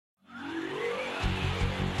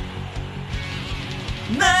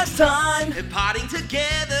Last time, Potting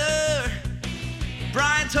together,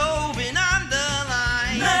 Brian Tobin on the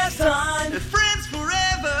line. last time, Friends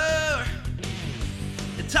forever,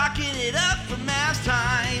 talking it up for Mavs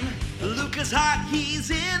time. Luka's hot,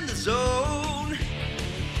 he's in the zone.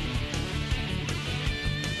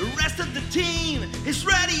 The rest of the team is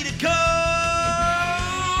ready to go.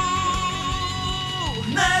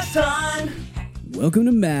 last time. Welcome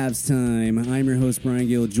to Mavs Time. I'm your host, Brian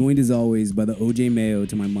Gill, joined as always by the OJ Mayo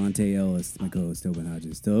to my Monte Ellis, my co-host, Tobin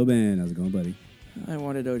Hodges. Tobin, how's it going, buddy? I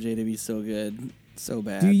wanted OJ to be so good, so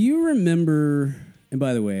bad. Do you remember, and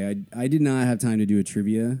by the way, I did not have time to do a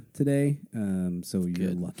trivia today, so you're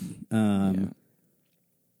Good. lucky. Yeah.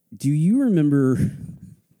 Do you remember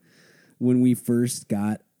when we first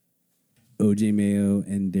got OJ Mayo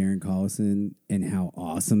and Darren Collison and how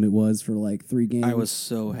awesome it was for like 3 games? I was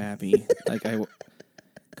so happy.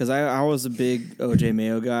 Because I was a big OJ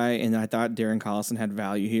Mayo guy, and I thought Darren Collison had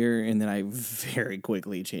value here, and then I very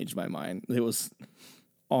quickly changed my mind. It was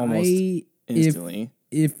almost instantly.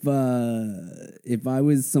 If I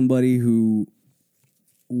was somebody who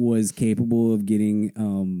was capable of getting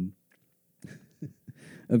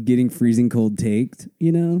freezing cold takes,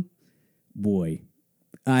 boy,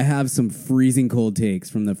 I have some freezing cold takes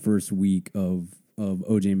from the first week of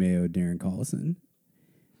OJ Mayo, Darren Collison.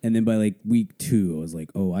 And then by like week 2, I was like,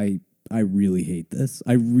 oh, I really hate this.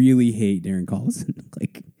 I really hate Darren Collison.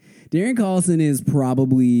 Like, Darren Collison is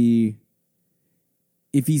probably,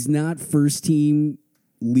 if he's not first team,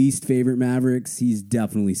 least favorite Mavericks, he's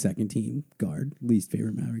definitely second team guard, least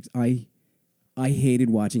favorite Mavericks. I hated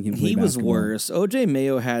watching him play He was basketball. worse. OJ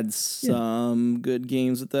Mayo had some good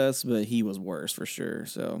games with us, but he was worse for sure.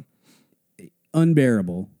 So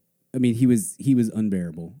Unbearable. I mean, he was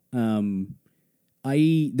unbearable.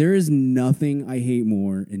 There is nothing I hate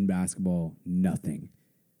more in basketball, nothing,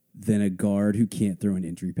 than a guard who can't throw an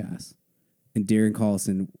entry pass. And Darren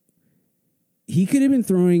Collison, he could have been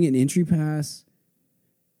throwing an entry pass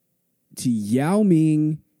to Yao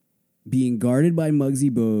Ming being guarded by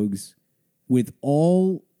Muggsy Bogues with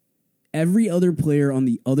every other player on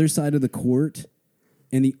the other side of the court,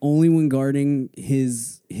 and the only one guarding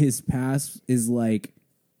his pass is like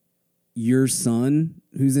your son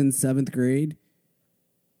who's in 7th grade.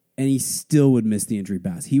 And he still would miss the entry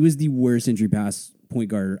pass. He was the worst entry pass point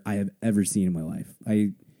guard I have ever seen in my life.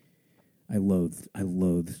 I loathed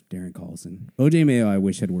Darren Collison. OJ Mayo, I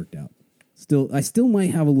wish had worked out. I still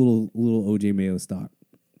might have a little OJ Mayo stock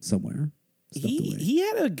somewhere. he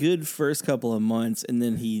had a good first couple of months, and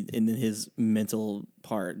then his mental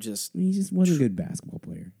part just. He just wasn't a good basketball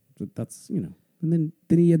player. But that's And then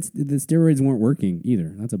he had the steroids weren't working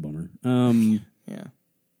either. That's a bummer. Yeah.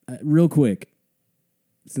 Real quick.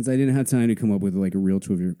 Since I didn't have time to come up with like a real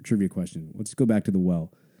trivia question, let's go back to the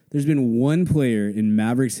well. There's been one player in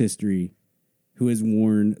Mavericks history who has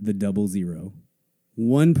worn the 00.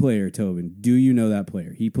 One player, Tobin. Do you know that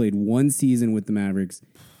player? He played 1 season with the Mavericks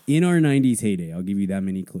in our 90s heyday. I'll give you that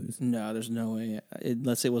many clues. No, there's no way.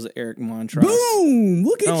 Unless it was Eric Montross. Boom!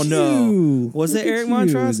 Look at you. No. Was it Eric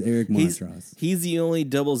Montross? It was Eric Montross. He's the only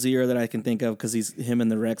 00 that I can think of because he's him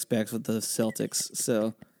and the Rex Specs with the Celtics.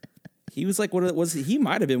 So he was like he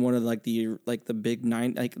might have been one of like the big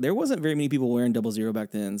 9. Like there wasn't very many people wearing 00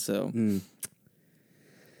 back then. So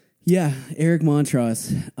Yeah, Eric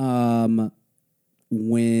Montross.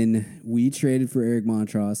 When we traded for Eric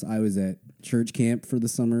Montross, I was at church camp for the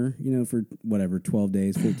summer, for whatever, 12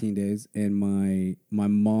 days, 14 days. And my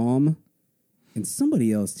mom and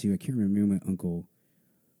somebody else too, I can't remember, my uncle,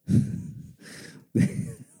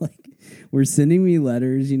 like, were sending me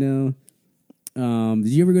letters, Did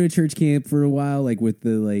you ever go to church camp for a while? Like with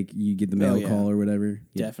the, you get the mail call or whatever?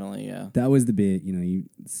 Yeah. Definitely, yeah. That was the bit, you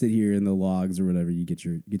sit here in the logs or whatever, you get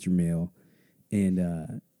your mail. And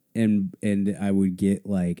I would get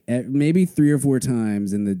like maybe 3 or 4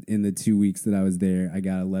 times in the 2 weeks that I was there, I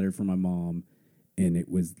got a letter from my mom, and it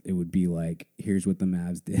would be like, here's what the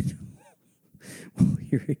Mavs did. Well,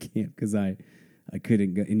 here at camp, because I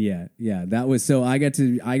couldn't go, and yeah, that was so I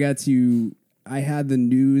had the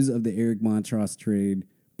news of the Eric Montross trade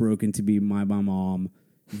broken to my mom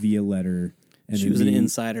via letter. And she was an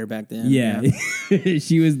insider back then. Yeah.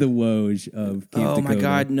 She was the Woj of Camp Oh, my Dakota.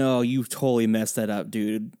 God, no. You totally messed that up,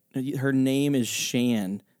 dude. Her name is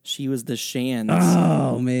Shan. She was the Shan.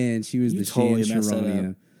 Oh, man. She was the totally Shan messed that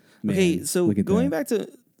Sharonia. up. Okay, so going back to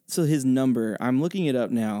his number, I'm looking it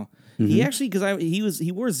up now. Mm-hmm. He actually, because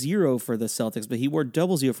he wore 0 for the Celtics, but he wore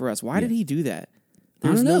 00 for us. Why did he do that?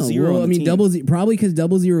 There was I don't know. no 0 Well, on the team. probably because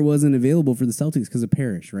 00 wasn't available for the Celtics because of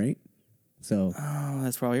Parrish, right? So Oh,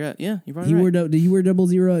 that's probably right. Yeah, you're probably right. did you wear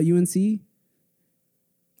 00 at UNC?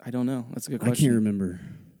 I don't know. That's a good I question. can't remember.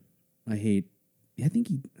 I think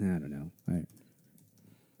he. I don't know.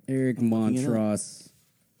 Eric Montross,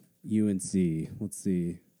 UNC. Let's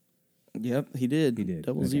see. Yep, he did. He did.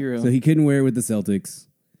 Double Okay. zero. So he couldn't wear it with the Celtics.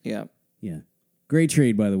 Yeah. Yeah. Great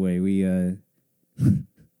trade, by the way. We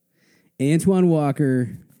Antoine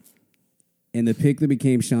Walker and the pick that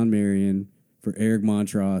became Sean Marion for Eric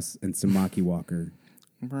Montross and Samaki Walker.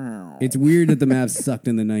 It's weird that the Mavs sucked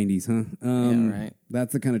in the 90s, huh? Yeah, right.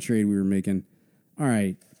 That's the kind of trade we were making. All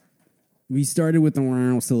right. We started with the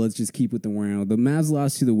wow, so let's just keep with the wow. The Mavs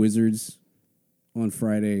lost to the Wizards on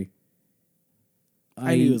Friday.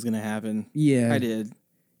 I knew it was going to happen. Yeah. I did.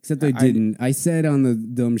 Except they didn't. I said on the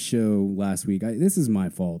dumb show last week, this is my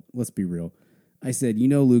fault. Let's be real. I said,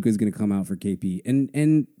 Luka's going to come out for KP.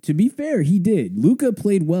 And to be fair, he did. Luka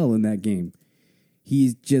played well in that game.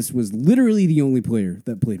 He just was literally the only player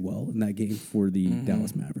that played well in that game for the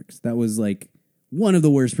Dallas Mavericks. That was like one of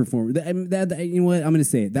the worst performances. You know what? I'm going to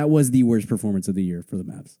say it. That was the worst performance of the year for the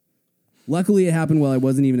Mavs. Luckily, it happened while I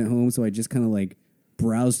wasn't even at home, so I just kind of like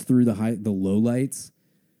browsed through the low lights.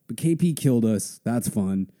 But KP killed us. That's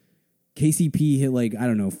fun. KCP hit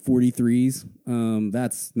 43s.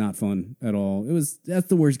 That's not fun at all. That's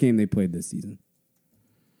the worst game they played this season.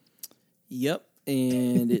 Yep.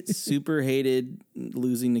 And it super hated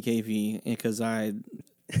losing to KP because I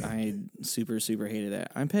super hated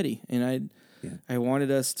that. I'm petty, and I wanted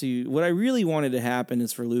us to. What I really wanted to happen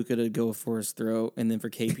is for Luka to go for his throat, and then for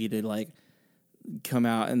KP to come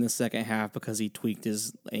out in the second half because he tweaked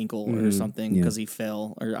his ankle or something because he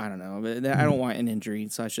fell, or I don't know. But I don't want an injury,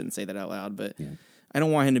 so I shouldn't say that out loud. But I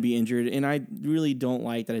don't want him to be injured, and I really don't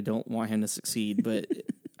like that. I don't want him to succeed, but.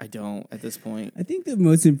 I don't at this point. I think the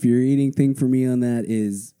most infuriating thing for me on that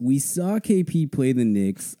is we saw KP play the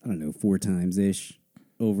Knicks, 4 times-ish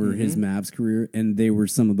over his Mavs career, and they were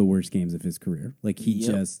some of the worst games of his career. He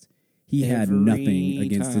had nothing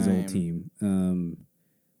against his old team. And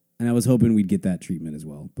I was hoping we'd get that treatment as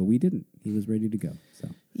well, but we didn't. He was ready to go. So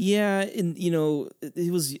yeah, and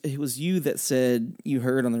it was you that said you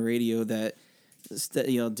heard on the radio that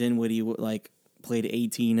Dinwiddie played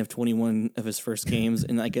 18 of 21 of his first games,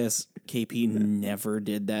 and I guess KP never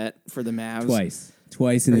did that for the Mavs.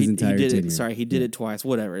 Twice in his entire tenure. He did it twice.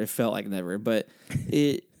 Whatever. It felt like never, but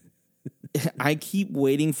I keep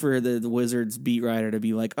waiting for the Wizards beat writer to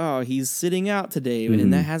be like, "Oh, he's sitting out today,"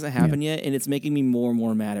 and that hasn't happened yet, and it's making me more and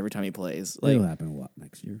more mad every time he plays. It'll happen a lot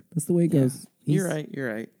next year. That's the way it goes. You're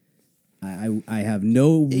right. I have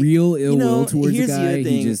no real ill will towards the guy.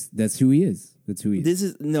 That's who he is. That's who he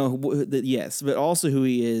is. Yes, but also who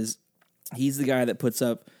he is. He's the guy that puts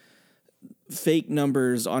up fake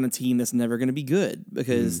numbers on a team that's never going to be good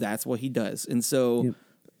because that's what he does. And so,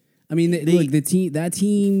 I mean, that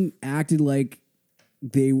team acted like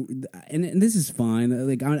they, and this is fine.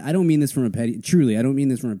 I don't mean this from a petty. Truly, I don't mean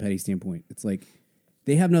this from a petty standpoint. It's like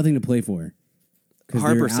they have nothing to play for.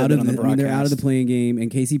 Harper said it on the broadcast. They're out of the playing game, and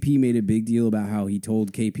KCP made a big deal about how he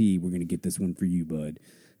told KP, "We're going to get this one for you, bud,"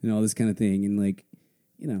 and all this kind of thing. And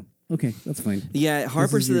okay, that's fine. Yeah,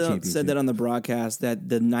 Harper said that on the broadcast that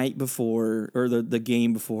the night before, or the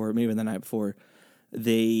game before, maybe the night before,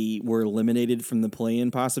 they were eliminated from the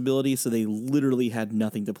play-in possibility, so they literally had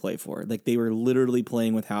nothing to play for. They were literally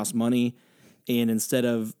playing with house money, and instead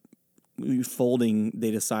of folding,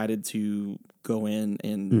 they decided to go in,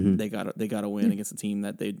 and they got a win against a team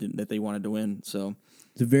that they wanted to win. So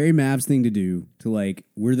it's a very Mavs thing to do.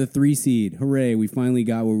 We're the 3 seed, hooray! We finally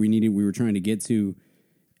got where we needed. We were trying to get to,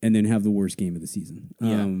 and then have the worst game of the season.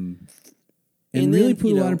 And really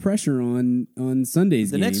put a lot of pressure on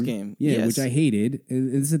Sunday's game. The next game, which I hated.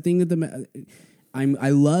 And it's a thing that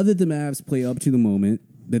I love that the Mavs play up to the moment.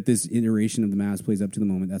 That this iteration of the Mavs plays up to the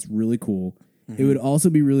moment. That's really cool. It would also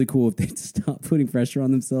be really cool if they'd stop putting pressure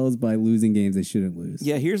on themselves by losing games they shouldn't lose.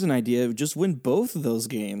 Yeah, here's an idea. Just win both of those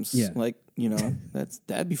games. Yeah.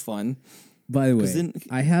 That'd be fun. By the way,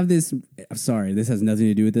 I have this. I'm sorry, this has nothing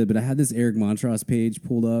to do with it, but I had this Eric Montross page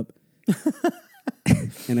pulled up.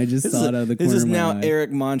 And I just saw it out of the corner of my eye. This is now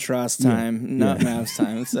Eric Montross time, not Mavs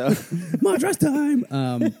time. So Montross time.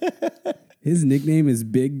 His nickname is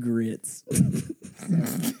Big Grits.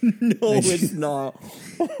 No, it's not.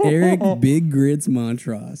 Eric Big Grits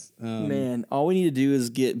Montross. Man, all we need to do is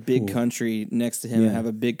get Big Country next to him and have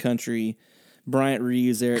a Big Country Bryant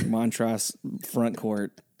Reeves, Eric Montross front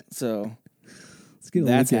court. So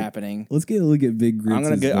that's happening. Let's get a look at Big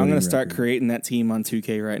Grits. I'm gonna start creating that team on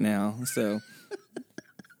 2K right now. So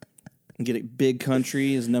get it. Big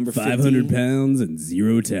Country is number 500 pounds and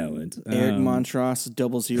 0 talent. Eric Montross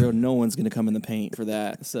 00. No one's gonna come in the paint for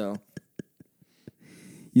that. So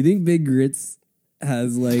you think Big Grits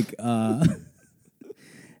has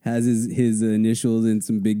has his initials and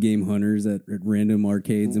some big game hunters at random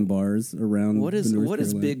arcades and bars around. What is North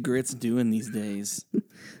Carolina. Big Grits doing these days? I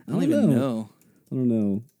don't don't even know. know. I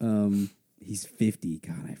don't know. He's 50.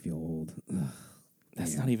 God, I feel old. Ugh,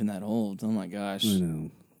 That's not even that old. Oh my gosh. I know.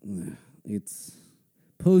 Ugh. It's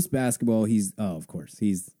post basketball. Of course.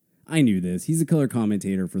 I knew this. He's a color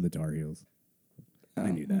commentator for the Tar Heels.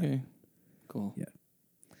 I knew that. Okay. Cool. Yeah.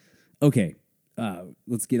 Okay.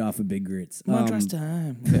 Let's get off of Big Grits. Montrose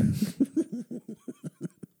time. Okay.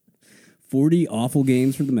 40 awful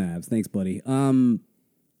games for the Mavs. Thanks, buddy.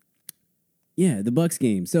 Yeah, the Bucks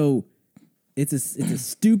game. So it's a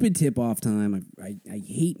stupid tip off time. I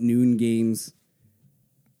hate noon games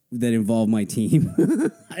that involve my team.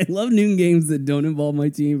 I love noon games that don't involve my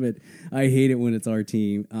team, but I hate it when it's our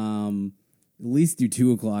team. At least do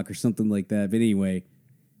 2:00 or something like that. But anyway,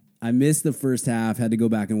 I missed the first half. Had to go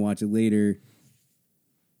back and watch it later.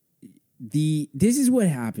 This is what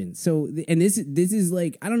happened. So, and this is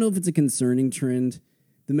like, I don't know if it's a concerning trend.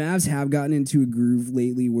 The Mavs have gotten into a groove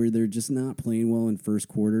lately where they're just not playing well in first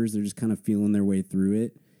quarters. They're just kind of feeling their way through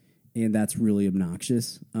it, and that's really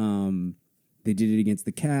obnoxious. They did it against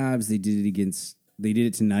the Cavs. They did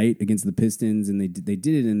it tonight against the Pistons, and they did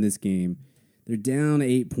it in this game. They're down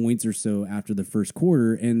 8 points or so after the first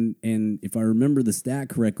quarter, and if I remember the stat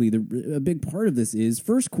correctly, a big part of this is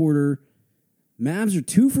first quarter. Mavs are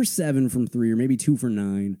 2 for 7 from 3, or maybe 2 for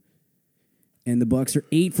 9, and the Bucks are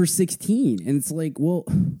 8 for 16. And it's like, well,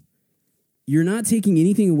 you're not taking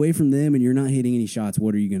anything away from them, and you're not hitting any shots.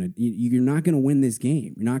 What are you gonna? You're not gonna win this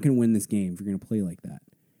game. You're not gonna win this game if you're gonna play like that.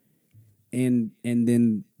 And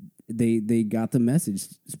then they got the message.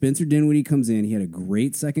 Spencer Dinwiddie comes in. He had a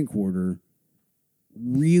great second quarter.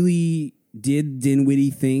 Really did Dinwiddie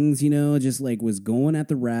things, just like was going at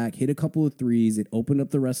the rack, hit a couple of threes. It opened up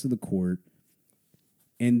the rest of the court.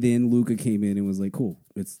 And then Luka came in and was like, cool,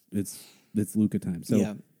 it's Luka time.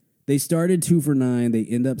 So They started 2 for 9. They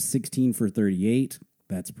end up 16 for 38.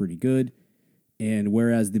 That's pretty good. And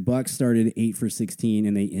whereas the Bucks started 8 for 16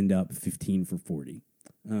 and they end up 15 for 40.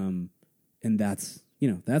 And that's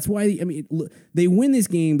why, they win this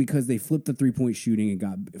game because they flipped the 3-point shooting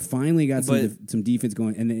and finally got some defense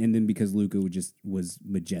going. And then because Luka was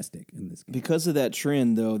majestic in this game. Because of that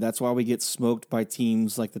trend, though, that's why we get smoked by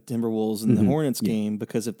teams like the Timberwolves and the Hornets game,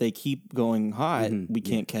 because if they keep going hot, we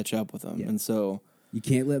can't catch up with them. Yeah. And so you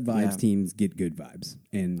can't let vibes teams get good vibes.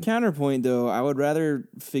 And counterpoint, though, I would rather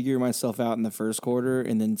figure myself out in the first quarter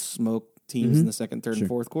and then smoke teams in the second, third, and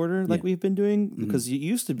fourth quarter like we've been doing. Because it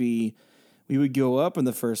used to be we would go up in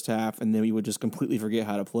the first half and then we would just completely forget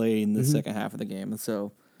how to play in the second half of the game. And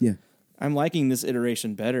so I'm liking this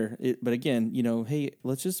iteration better. But again, hey,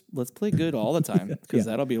 let's play good all the time because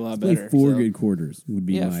that'll be a lot better. Play 4 good quarters would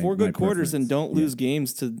be my 4 good quarters preference. and don't lose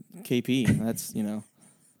games to KP. That's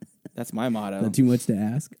that's my motto. Not too much to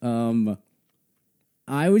ask.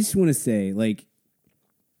 I would just want to say,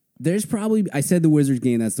 there's probably, I said the Wizards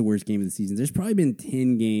game, that's the worst game of the season. There's probably been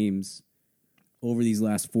 10 games over these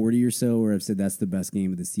last 40 or so where I've said that's the best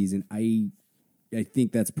game of the season. I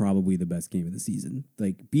think that's probably the best game of the season.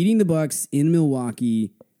 Beating the Bucks in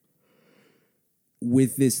Milwaukee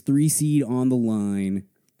with this 3 seed on the line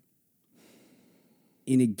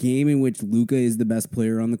in a game in which Luka is the best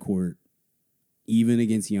player on the court, even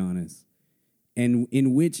against Giannis. And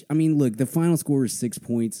in which, look, the final score was 6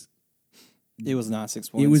 points. It was not 6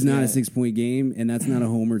 points. It was not a 6-point game, and that's not a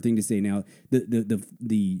homer thing to say. Now, the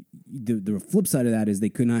flip side of that is they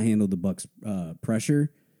could not handle the Bucks'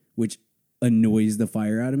 pressure, which annoys the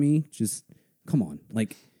fire out of me. Just come on,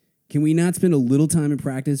 can we not spend a little time in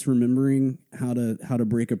practice remembering how to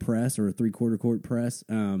break a press or a 3/4 court press?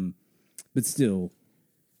 But still,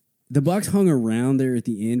 the Bucks hung around there at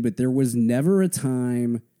the end, but there was never a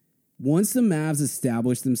time. Once the Mavs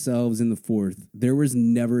established themselves in the fourth, there was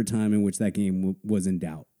never a time in which that game was in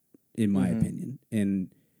doubt, in my opinion. And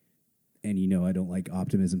I don't like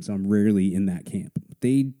optimism, so I'm rarely in that camp.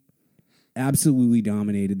 They absolutely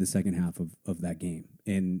dominated the second half of that game.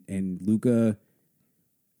 And Luka,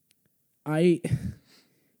 we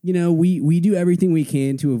do everything we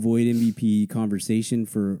can to avoid MVP conversation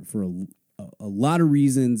for a lot of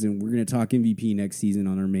reasons, and we're going to talk MVP next season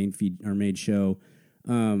on our main feed, our main show.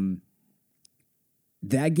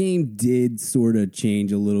 That game did sort of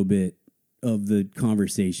change a little bit of the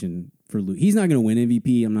conversation for Luka. He's not going to win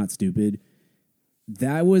MVP. I'm not stupid.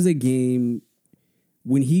 That was a game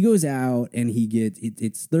when he goes out and he gets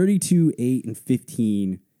it's 32, 8, and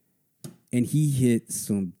 15, and he hit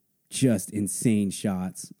some just insane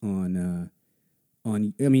shots on.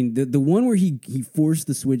 The one where he forced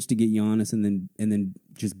the switch to get Giannis and then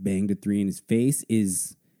just banged a 3 in his face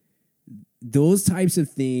those types of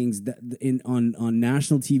things that on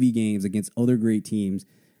national TV games against other great teams,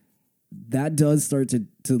 that does start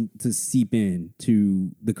to seep in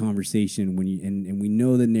to the conversation when you and we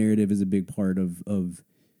know the narrative is a big part of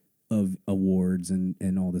awards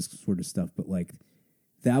and all this sort of stuff. But like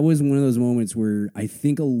that was one of those moments where I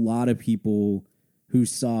think a lot of people who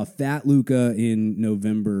saw Fat Luka in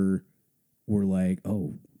November were like,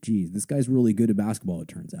 oh, geez, this guy's really good at basketball, it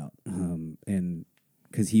turns out. And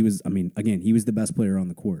because he was, I mean, again, he was the best player on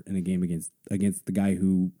the court in a game against the guy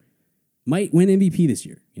who might win MVP this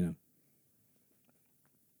year, you know?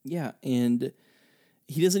 Yeah, and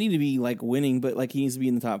he doesn't need to be like winning, but like he needs to be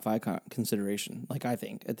in the top 5 consideration, like I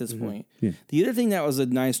think at this point. Yeah. The other thing that was a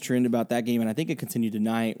nice trend about that game, and I think it continued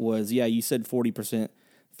tonight, was you said 40%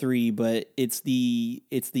 three, but it's the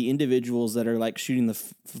individuals that are like shooting the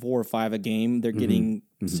 4 or 5 a game. They're getting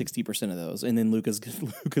 60% of those, and then Luka's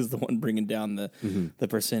the one bringing down the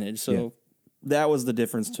percentage. So that was the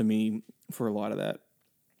difference to me for a lot of that.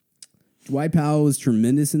 Dwight Powell was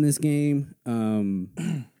tremendous in this game.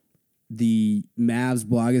 The Mavs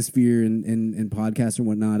blogosphere and podcasts and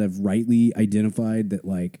whatnot have rightly identified that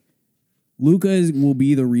like Luka will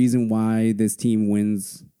be the reason why this team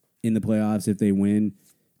wins in the playoffs if they win.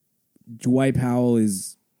 Dwight Powell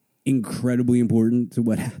is incredibly important to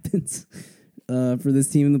what happens for this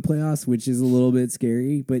team in the playoffs, which is a little bit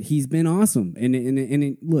scary, but he's been awesome.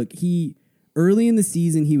 And look, he early in the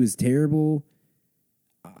season he was terrible.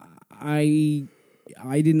 I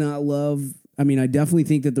did not love. I mean, I definitely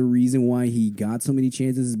think that the reason why he got so many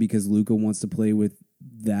chances is because Luka wants to play with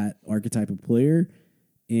that archetype of player,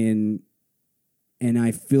 and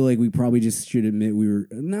I feel like we probably just should admit we were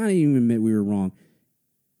wrong.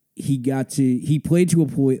 He played to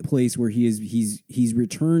a place where he's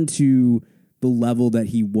returned to the level that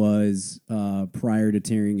he was prior to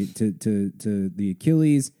tearing it to the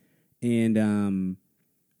Achilles, and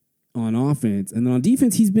on offense, and then on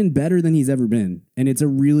defense he's been better than he's ever been, and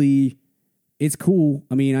it's cool.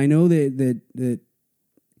 I mean, I know that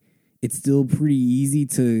it's still pretty easy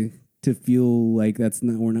to feel like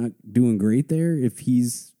we're not doing great there if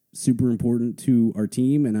he's super important to our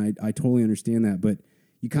team, and I totally understand that, but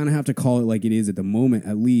you kind of have to call it like it is at the moment,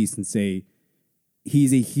 at least, and say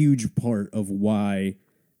he's a huge part of why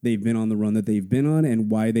they've been on the run that they've been on,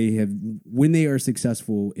 and why they have, when they are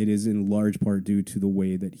successful, it is in large part due to the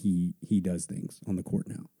way that he does things on the court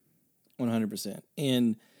now. 100%.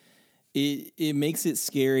 And it makes it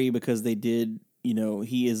scary because they did,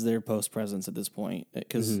 he is their post presence at this point,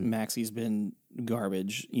 because Maxi's been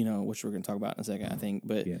garbage, which we're going to talk about in a second, I think.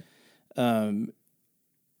 But,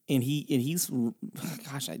 and he's,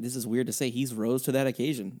 gosh, this is weird to say, he's rose to that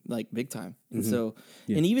occasion, like big time. And so,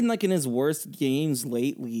 and even like in his worst games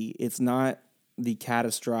lately, it's not the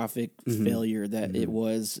catastrophic failure that it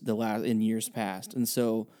was in years past. And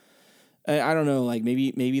so, I don't know, like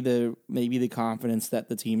maybe the confidence that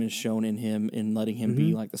the team has shown in him in letting him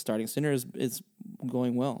be like the starting center is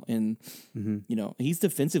going well, and he's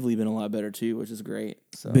defensively been a lot better too, which is great.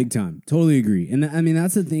 So. Big time, totally agree. And I mean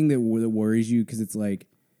that's the thing that worries you, because it's like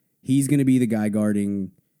he's going to be the guy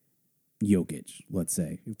guarding Jokic, let's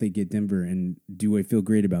say, if they get Denver. And do I feel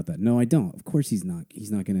great about that? No, I don't. Of course he's not.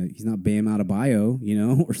 He's not Bam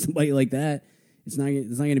Adebayo, or somebody like that. It's not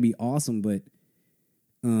going to be awesome, but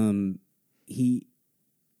he's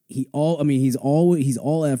all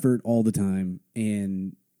effort all the time,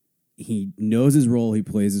 and he knows his role, he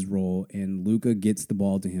plays his role, and Luka gets the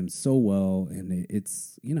ball to him so well, and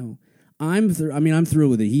it's I'm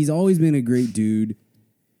thrilled with it. He's always been a great dude.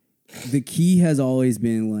 The key has always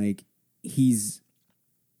been like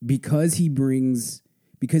because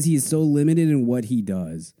he is so limited in what he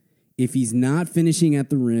does. If he's not finishing at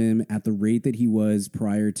the rim at the rate that he was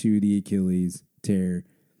prior to the Achilles tear,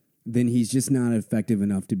 then he's just not effective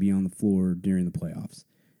enough to be on the floor during the playoffs.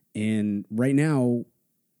 And right now,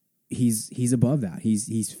 he's above that.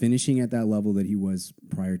 He's finishing at that level that he was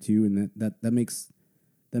prior to, and that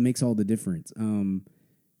makes all the difference.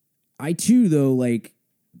 I too, though, like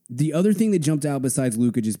the other thing that jumped out besides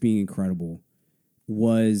Luka just being incredible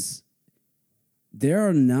was there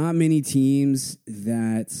are not many teams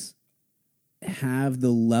that have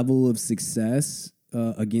the level of success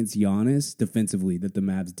against Giannis defensively that the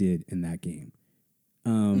Mavs did in that game.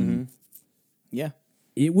 Yeah,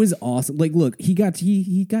 it was awesome. Like, look, he got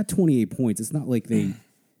 28 points. It's not like they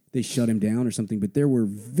shut him down or something, but there were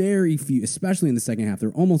very few, especially in the second half. There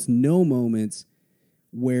were almost no moments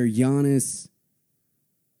where Giannis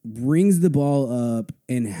brings the ball up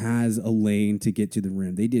and has a lane to get to the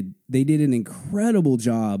rim. They did an incredible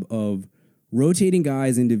job of rotating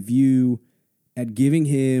guys into view, at giving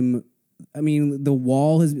him I mean, the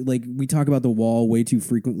wall has, like, we talk about the wall way too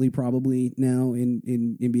frequently probably now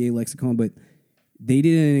in NBA lexicon, but they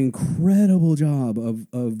did an incredible job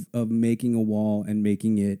of making a wall and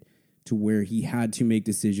making it to where he had to make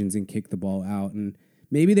decisions and kick the ball out. And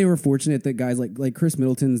maybe they were fortunate that guys like Chris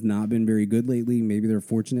Middleton's not been very good lately. Maybe they're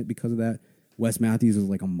fortunate because of that. Wes Matthews was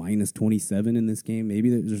like a minus 27 in this game. Maybe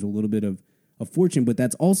there's a little bit of fortune, but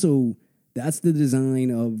that's the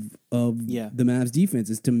design of the Mavs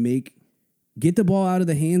defense, is to get the ball out of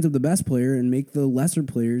the hands of the best player and make the lesser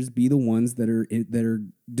players be the ones that are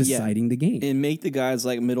deciding the game. And make the guys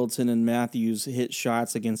like Middleton and Matthews hit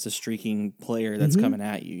shots against a streaking player that's coming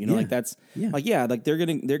at you. You know, like that's like they're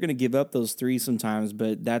gonna give up those threes sometimes,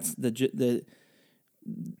 but that's the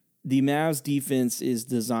Mavs defense is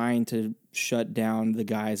designed to shut down the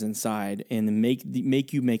guys inside and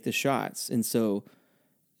make you make the shots. And so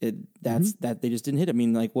that they just didn't hit. I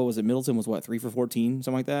mean, like, what was it? Middleton was 3 for 14,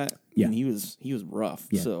 something like that. Yeah, and he was rough.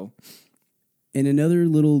 Yeah. So, and another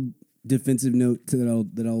little defensive note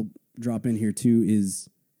that I'll drop in here too is,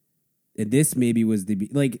 and this maybe was when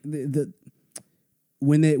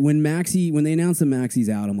they announced that Maxi's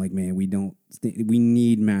out, I'm like, man, we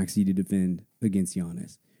need Maxi to defend against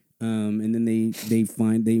Giannis. And then they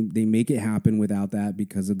make it happen without that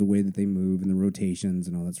because of the way that they move and the rotations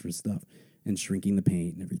and all that sort of stuff, and shrinking the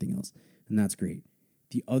paint and everything else. And that's great.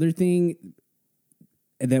 The other thing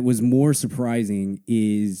that was more surprising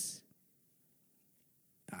is,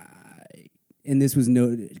 and this was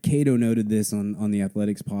noted, Cato noted this on the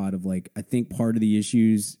Athletics pod, of like, I think part of the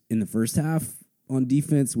issues in the first half on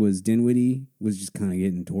defense was Dinwiddie was just kind of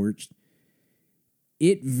getting torched.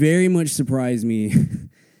 It very much surprised me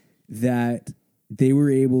that they were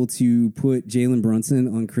able to put Jalen Brunson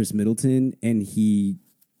on Chris Middleton, and he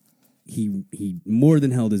more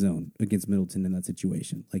than held his own against Middleton in that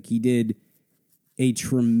situation. Like, he did a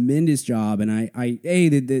tremendous job, and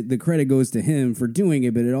the credit goes to him for doing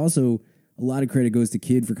it, but it also, a lot of credit goes to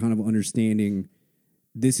Kidd for kind of understanding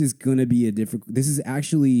this is going to be this is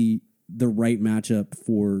actually the right matchup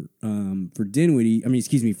for Dinwiddie. I mean,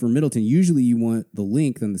 excuse me, for Middleton. Usually you want the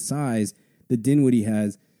length and the size that Dinwiddie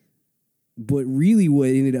has. But really what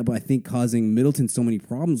ended up, I think, causing Middleton so many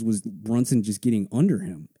problems was Brunson just getting under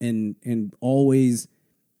him. And always,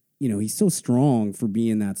 you know, he's so strong for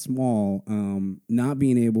being that small, letting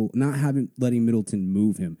Middleton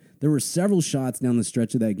move him. There were several shots down the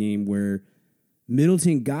stretch of that game where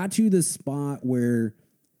Middleton got to the spot where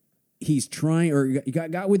he's trying, or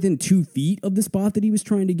got within 2 feet of the spot that he was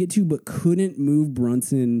trying to get to, but couldn't move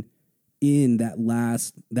Brunson in that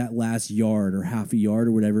last yard or half a yard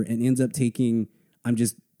or whatever, and ends up taking, I'm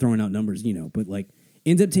just throwing out numbers, you know, but like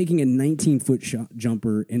ends up taking a 19-foot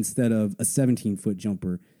jumper instead of a 17-foot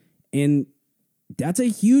jumper. And that's a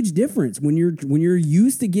huge difference when you're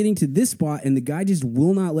used to getting to this spot and the guy just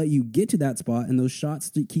will not let you get to that spot, and those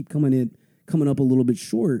shots keep coming up a little bit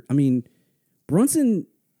short. I mean, Brunson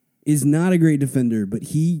is not a great defender, but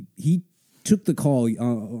he took the call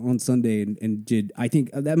on Sunday and did. I think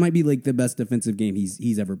that might be like the best defensive game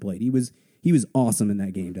he's ever played. He was awesome in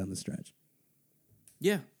that game down the stretch.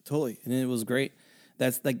 Yeah, totally, and it was great.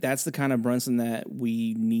 That's the kind of Brunson that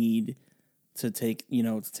we need to take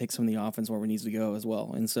some of the offense where it needs to go as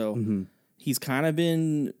well. And so he's kind of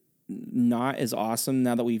been not as awesome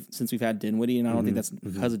now that since we've had Dinwiddie, and I don't think that's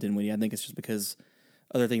because of Dinwiddie. I think it's just because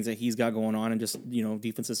other things that he's got going on and just, you know,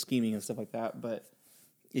 defensive scheming and stuff like that. But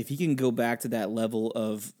if he can go back to that level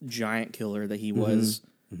of giant killer that he was,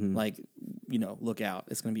 like, you know, look out.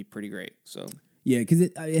 It's going to be pretty great. So yeah, because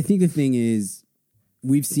I think the thing is,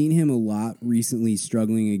 we've seen him a lot recently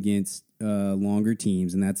struggling against longer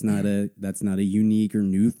teams, and that's not a unique or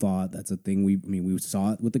new thought. That's a thing we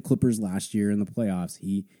saw it with the Clippers last year in the playoffs.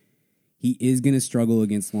 He is going to struggle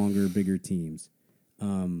against longer, bigger teams.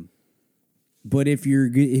 But if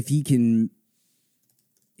we're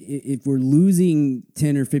losing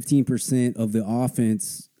 10 or 15% of the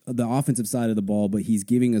offensive side of the ball, but he's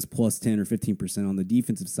giving us plus 10 or 15% on the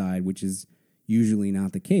defensive side, which is usually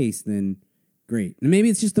not the case, then great. And maybe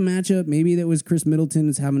it's just the matchup. Maybe that was Chris Middleton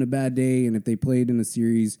is having a bad day, and if they played in a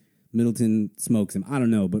series, Middleton smokes him. I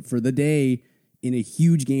don't know. But for the day, in a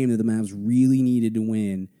huge game that the Mavs really needed to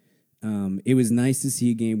win, it was nice to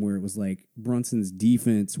see a game where it was like Brunson's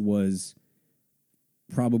defense was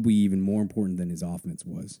probably even more important than his offense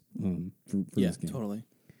was for this game. Totally.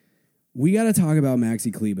 We got to talk about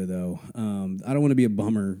Maxi Kleber, though. I don't want to be a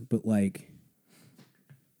bummer, but, like,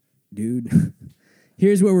 dude,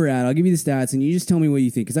 here's where we're at. I'll give you the stats, and you just tell me what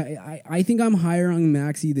you think. Because I think I'm higher on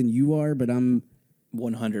Maxi than you are, but I'm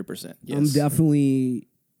 100%. Yes.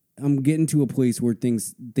 I'm getting to a place where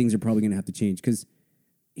things are probably going to have to change. Because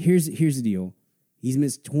here's the deal. He's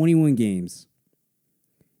missed 21 games.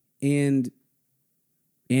 And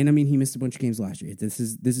I mean, he missed a bunch of games last year. This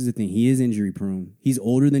is the thing. He is injury prone. He's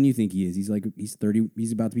older than you think he is. He's 30.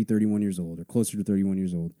 He's about to be 31 years old, or closer to 31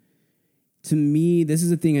 years old. To me, this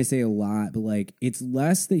is a thing I say a lot, but like, it's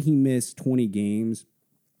less that he missed 20 games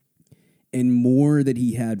and more that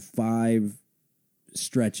he had 5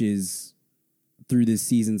 stretches through this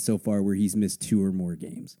season so far where he's missed 2 or more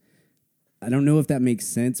games. I don't know if that makes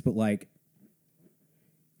sense, but like,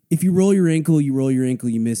 if you roll your ankle, you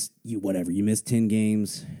miss 10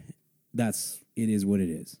 games. It is what it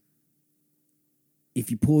is. If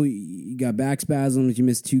you got back spasms, you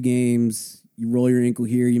miss 2 games. You roll your ankle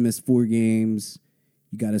here, you miss 4 games.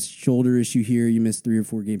 You got a shoulder issue here, you miss 3 or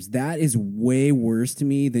 4 games. That is way worse to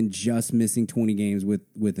me than just missing 20 games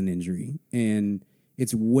with an injury. And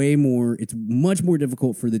it's much more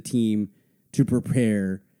difficult for the team to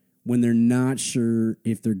prepare when they're not sure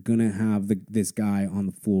if they're going to have this guy on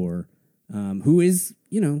the floor who is,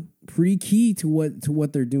 pretty key to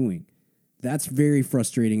what they're doing. That's very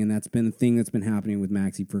frustrating, and that's been the thing that's been happening with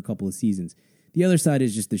Maxey for a couple of seasons. The other side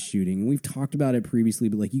is just the shooting. And we've talked about it previously,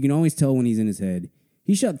 but like, you can always tell when he's in his head.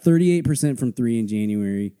 He shot 38% from 3 in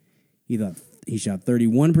January. He shot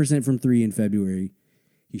 31% from 3 in February.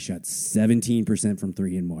 He shot 17% from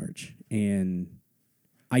 3 in March. And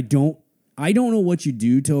I don't know what you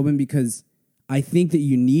do, Tobin, because I think that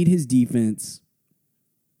you need his defense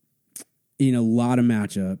in a lot of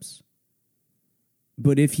matchups.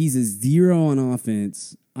 But if he's a 0 on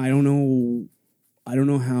offense, I don't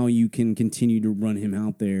know how you can continue to run him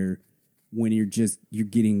out there when you're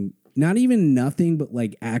getting not even nothing, but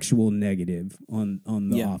like actual negative on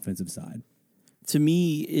the offensive side. To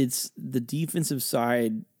me, it's the defensive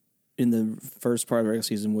side in the first part of the regular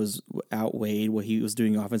season was outweighed what he was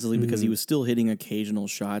doing offensively because he was still hitting occasional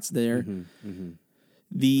shots there.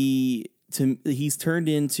 He's turned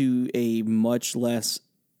into a much less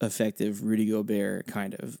effective Rudy Gobert,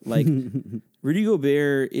 kind of. Like, Rudy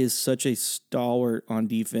Gobert is such a stalwart on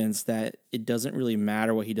defense that it doesn't really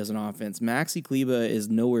matter what he does on offense. Maxi Kleber is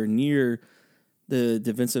nowhere near the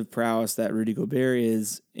defensive prowess that Rudy Gobert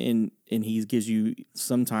is, and he gives you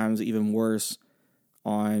sometimes even worse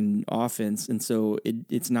on offense, and so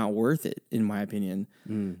it's not worth it, in my opinion.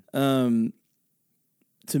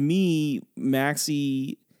 To me,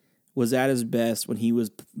 Maxi was at his best when he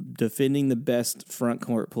was defending the best front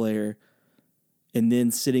court player and then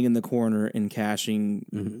sitting in the corner and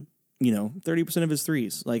cashing, 30% of his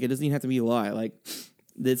threes. Like, it doesn't even have to be a lie. Like,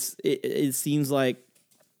 it seems like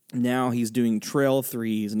now he's doing trail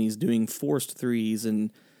threes and he's doing forced threes and,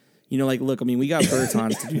 look, I mean, we got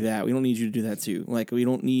Bertans to do that. We don't need you to do that too. Like, we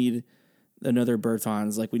don't need another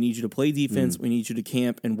Bertans. Like, we need you to play defense. We need you to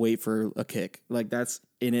camp and wait for a kick. Like, that's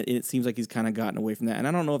in it. It seems like he's kind of gotten away from that. And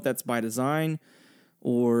I don't know if that's by design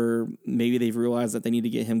or maybe they've realized that they need to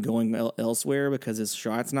get him going elsewhere because his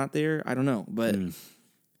shot's not there. I don't know. But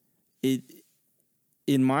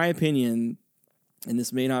in my opinion, and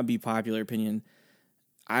this may not be popular opinion,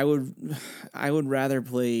 I would rather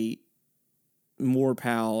play more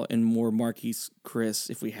Powell and more Marquise Chris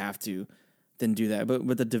if we have to than do that.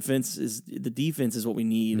 But the defense is what we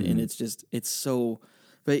need, and it's just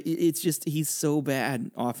he's so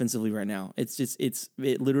bad offensively right now. It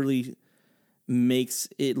literally makes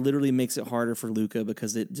it harder for Luka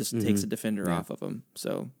because it just takes a defender off of him.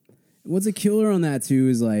 So what's a killer on that too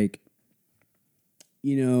is like,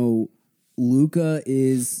 Luka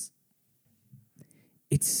is.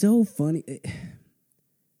 It's so funny.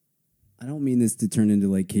 I don't mean this to turn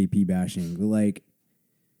into like KP bashing, but like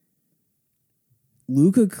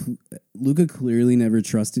Luka clearly never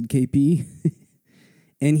trusted KP,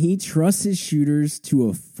 and he trusts his shooters to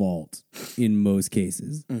a fault in most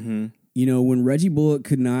cases. When Reggie Bullock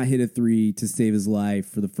could not hit a 3 to save his life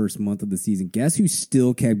for the first month of the season, guess who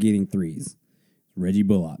still kept getting 3s? Reggie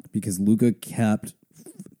Bullock, because Luka kept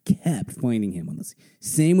finding him on this.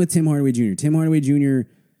 Same with Tim Hardaway Jr. Tim Hardaway Jr.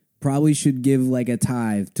 probably should give like a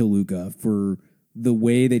tithe to Luka for the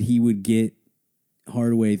way that he would get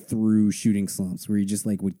Hardaway through shooting slumps, where he just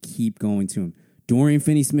like would keep going to him. Dorian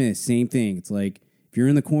Finney-Smith, same thing. It's like if you're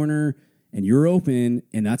in the corner and you're open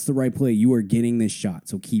and that's the right play, you are getting this shot,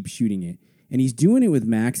 so keep shooting it. And he's doing it with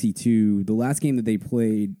Maxey too. The last game that they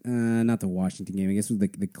played, not the Washington game, I guess it was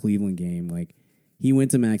the Cleveland game, like he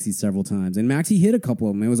went to Maxey several times, and Maxey hit a couple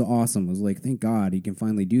of them. It was awesome. It was like, thank God he can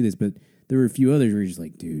finally do this. But there were a few others where he's just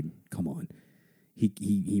like, dude, come on.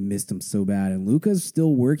 He missed them so bad, and Luka's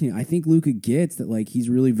still working. I think Luka gets that like he's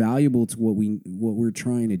really valuable to what we're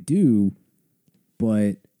trying to do.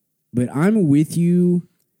 But I'm with you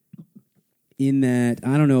in that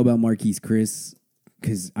I don't know about Marquise Chris.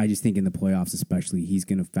 because I just think in the playoffs, especially, he's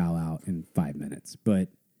going to foul out in 5 minutes.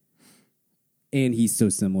 And he's so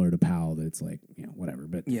similar to Powell that it's like, whatever.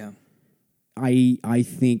 But Yeah. I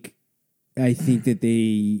think that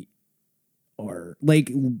they are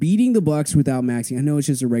like beating the Bucks without Maxey. I know it's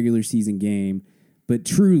just a regular season game, but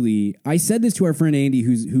truly, I said this to our friend Andy,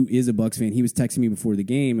 who is a Bucks fan. He was texting me before the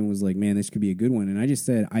game and was like, "Man, this could be a good one." And I just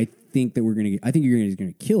said, I think you're going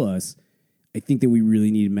to kill us. I think that we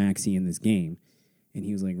really need Maxey in this game. And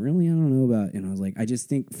he was like, "Really? I don't know about." And I was like, "I just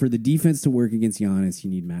think for the defense to work against Giannis, you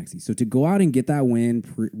need Maxey. So to go out and get that win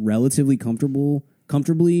relatively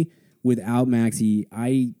comfortably without Maxey,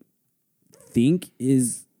 I think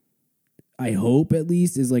I hope at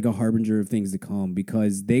least is like a harbinger of things to come,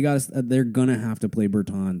 because they're gonna have to play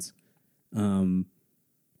Bertans,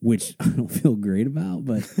 which I don't feel great about,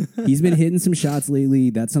 but he's been hitting some shots lately.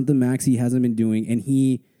 That's something Maxey hasn't been doing, and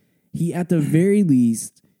he at the very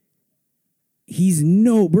least,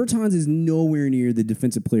 Bertans is nowhere near the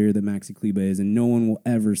defensive player that Maxi Kleber is, and no one will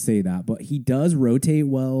ever say that. But he does rotate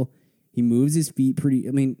well. He moves his feet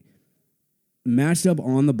matched up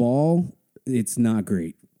on the ball, it's not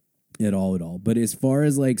great at all. But as far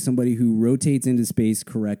as like somebody who rotates into space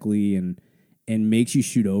correctly and makes you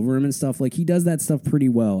shoot over him and stuff, like he does that stuff pretty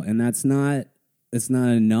well. And that's not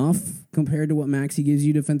enough compared to what Maxi gives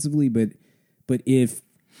you defensively. But if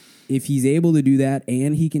he's able to do that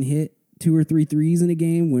and he can hit 2 or 3 threes in a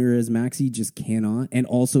game, whereas Maxi just cannot, and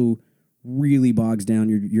also really bogs down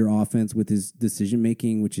your offense with his decision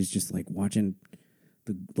making, which is just like watching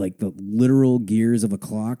the literal gears of a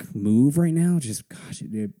clock move right now. Just gosh,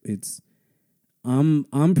 it's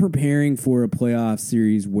I'm preparing for a playoff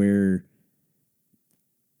series where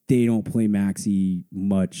they don't play Maxi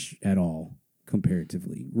much at all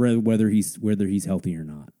comparatively, whether he's healthy or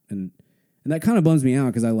not, and that kind of bums me out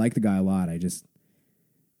because I like the guy a lot.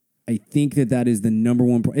 I think that is the number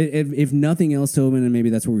one. If nothing else, Tobin, and maybe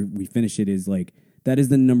that's where we finish it, is like that is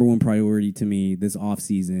the number one priority to me this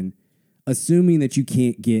offseason. Assuming that you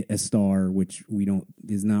can't get a star, which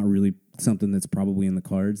is not really something that's probably in the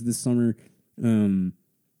cards this summer.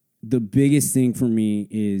 The biggest thing for me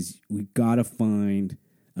is we got to find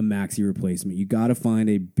a Maxi replacement. You got to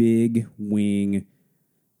find a big wing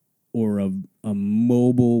or a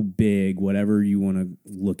mobile big, whatever you want to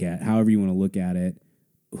look at, however you want to look at it,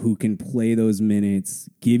 who can play those minutes,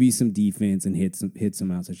 give you some defense, and hit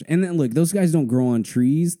some outside. And then look, those guys don't grow on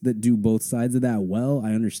trees that do both sides of that well.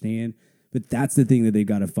 I understand, but that's the thing that they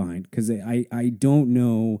got to find, because I don't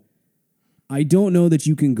know that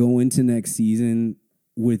you can go into next season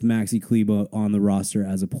with Maxi Kleber on the roster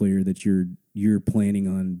as a player that you're planning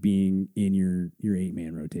on being in your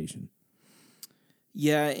 8-man rotation.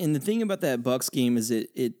 Yeah, and the thing about that Bucks game is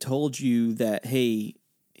it told you that, hey,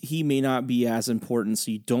 he may not be as important, so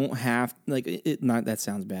you don't have that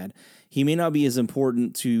sounds bad. He may not be as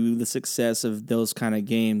important to the success of those kind of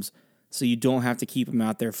games, so you don't have to keep him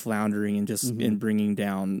out there floundering and just and bringing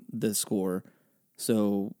down the score.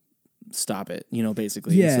 So stop it,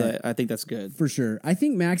 basically. Yeah, so I think that's good for sure. I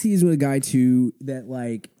think Maxi is a guy too that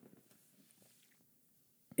like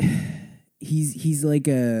he's like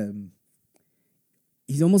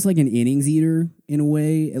he's almost like an innings eater in a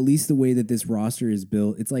way, at least the way that this roster is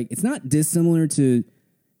built. It's like, it's not dissimilar to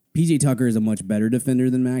PJ Tucker is a much better defender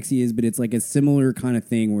than Maxi is, but it's like a similar kind of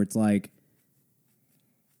thing where it's like,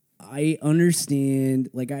 I understand,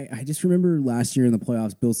 like I just remember last year in the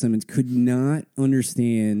playoffs, Bill Simmons could not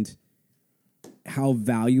understand how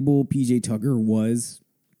valuable PJ Tucker was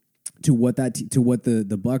to what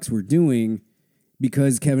the Bucks were doing,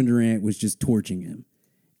 because Kevin Durant was just torching him.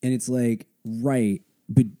 And it's like, right,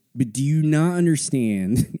 but do you not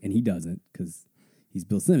understand? And he doesn't, because he's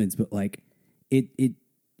Bill Simmons. But like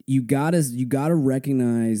you gotta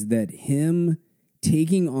recognize that him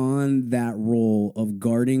taking on that role of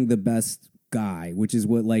guarding the best guy, which is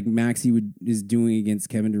what like Maxi is doing against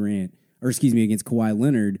Kevin Durant, against Kawhi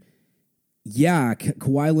Leonard. Yeah,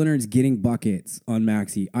 Kawhi Leonard's getting buckets on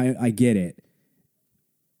Maxi. I get it.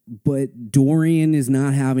 But Dorian is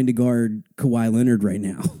not having to guard Kawhi Leonard right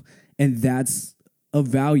now. And that's a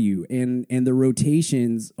value. And the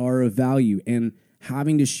rotations are a value. And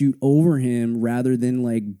having to shoot over him rather than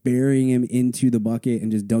like burying him into the bucket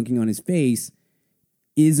and just dunking on his face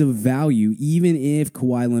is a value, even if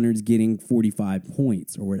Kawhi Leonard's getting 45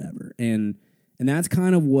 points or whatever. And that's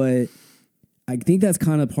kind of what I think that's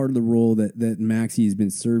kind of part of the role that Maxi has been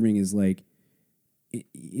serving, is like,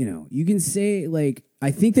 you can say like,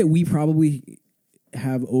 I think that we probably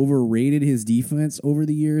have overrated his defense over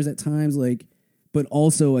the years at times, like, but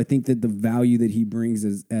also I think that the value that he brings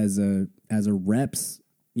as a reps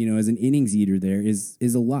as an innings eater there is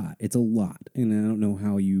a lot. It's a lot. And I don't know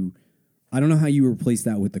how you replace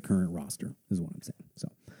that with the current roster is what I'm saying. So,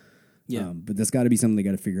 Yeah. but that's got to be something they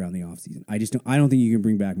got to figure out in the offseason. I don't think you can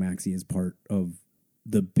bring back Maxey as part of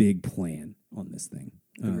the big plan on this thing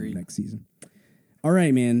next season. All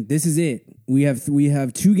right, man, this is it. We have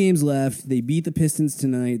 2 games left. They beat the Pistons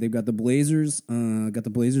tonight. They've got the Blazers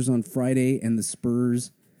on Friday and the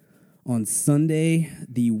Spurs on Sunday.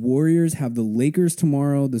 The Warriors have the Lakers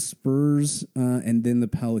tomorrow, the Spurs, and then the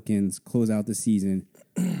Pelicans close out the season.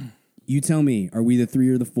 You tell me, are we the 3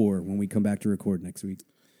 or the 4 when we come back to record next week?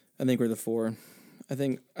 I think we're the 4. I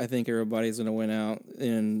think everybody's going to win out,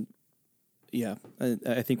 and yeah,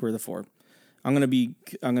 I think we're the 4. I'm gonna be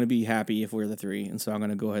happy if we're the 3, and so I'm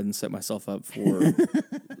gonna go ahead and set myself up for,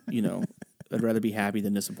 I'd rather be happy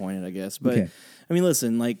than disappointed, I guess. But Okay. I mean,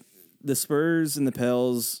 listen, like the Spurs and the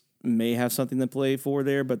Pels may have something to play for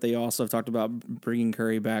there, but they also have talked about bringing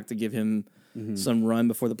Curry back to give him some run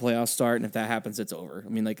before the playoffs start, and if that happens, it's over. I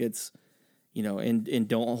mean, like it's, and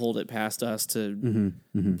don't hold it past us to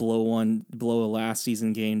blow a last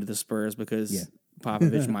season game to the Spurs because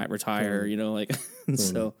Popovich might retire,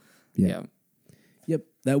 so yeah. Yep,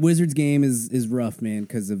 that Wizards game is rough, man,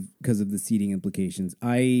 because of the seeding implications.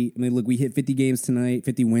 I mean, look, we hit 50 games tonight,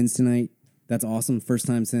 50 wins tonight. That's awesome. First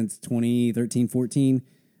time since 2013-14.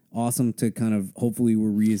 Awesome to kind of hopefully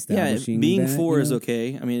we're reestablishing. Yeah, being that, 4 is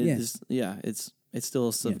okay. I mean, Yeah. it's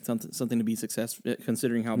still something to be successful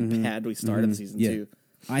considering how bad we started the season too.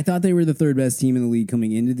 I thought they were the 3rd best team in the league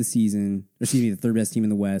coming into the season. Excuse me, the 3rd best team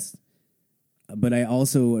in the West. But I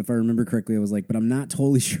also, if I remember correctly, I was like, but I'm not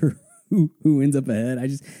totally sure who ends up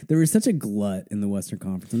ahead. There was such a glut in the Western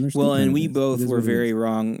Conference, and we both were very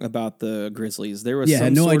wrong about the Grizzlies. There was I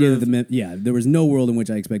had no idea that there was no world in which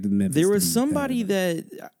I expected the Memphis. There was somebody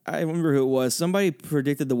that I remember who it was. Somebody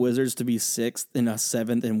predicted the Wizards to be 6th and us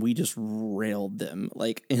 7th, and we just railed them.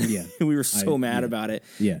 We were so mad about it.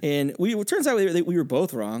 Yeah, and it turns out we were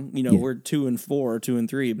both wrong. We're 2 and 4, 2 and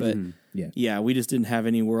 3, but we just didn't have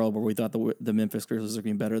any world where we thought the Memphis Grizzlies were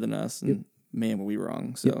being better than us. And man, were we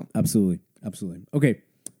wrong. So absolutely. Okay.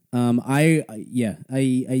 I'm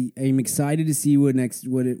excited to see what next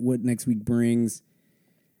week brings.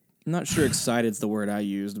 I'm not sure excited's the word I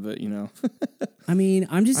used, but I mean,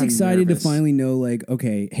 I'm excited to finally know, like,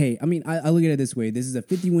 okay, hey, I mean, I look at it this way. This is a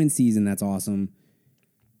 50-win season. That's awesome.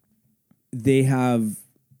 They've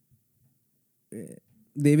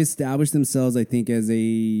established themselves, I think, as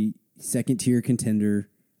a second-tier contender.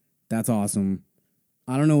 That's awesome.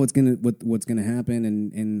 I don't know what's gonna happen,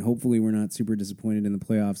 and hopefully we're not super disappointed in the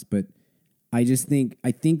playoffs. But I think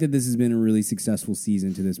that this has been a really successful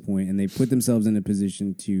season to this point, and they've put themselves in a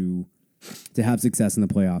position to have success in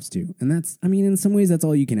the playoffs too. And that's, I mean, in some ways, that's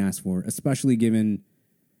all you can ask for, especially given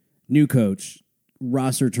new coach,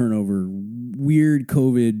 roster turnover, weird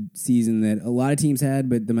COVID season that a lot of teams had,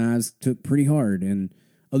 but the Mavs took pretty hard, and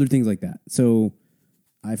other things like that. So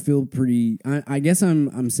I feel pretty. I guess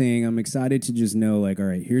I'm saying I'm excited to just know, like, all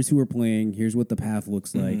right, here's who we're playing. Here's what the path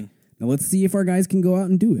looks like. Now let's see if our guys can go out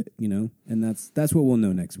and do it. And that's what we'll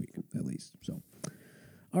know next week at least. So,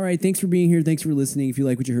 all right, thanks for being here. Thanks for listening. If you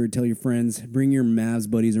like what you heard, tell your friends. Bring your Mavs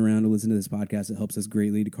buddies around to listen to this podcast. It helps us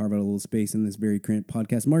greatly to carve out a little space in this very current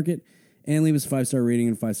podcast market. And leave us a 5-star rating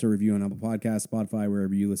and 5-star review on Apple Podcasts, Spotify,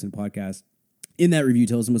 wherever you listen to podcasts. In that review,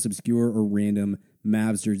 tell us the most obscure or random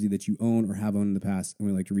Mavs jersey that you own or have owned in the past, and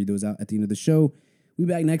we like to read those out at the end of the show. We'll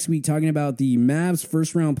be back next week talking about the Mavs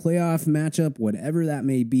first-round playoff matchup, whatever that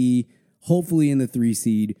may be, hopefully in the 3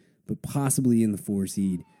 seed, but possibly in the 4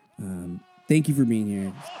 seed. Thank you for being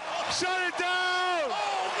here. Shut it down!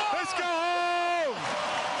 Let's go home!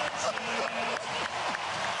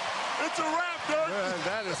 It's a wrap, Dirk!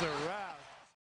 That is a wrap.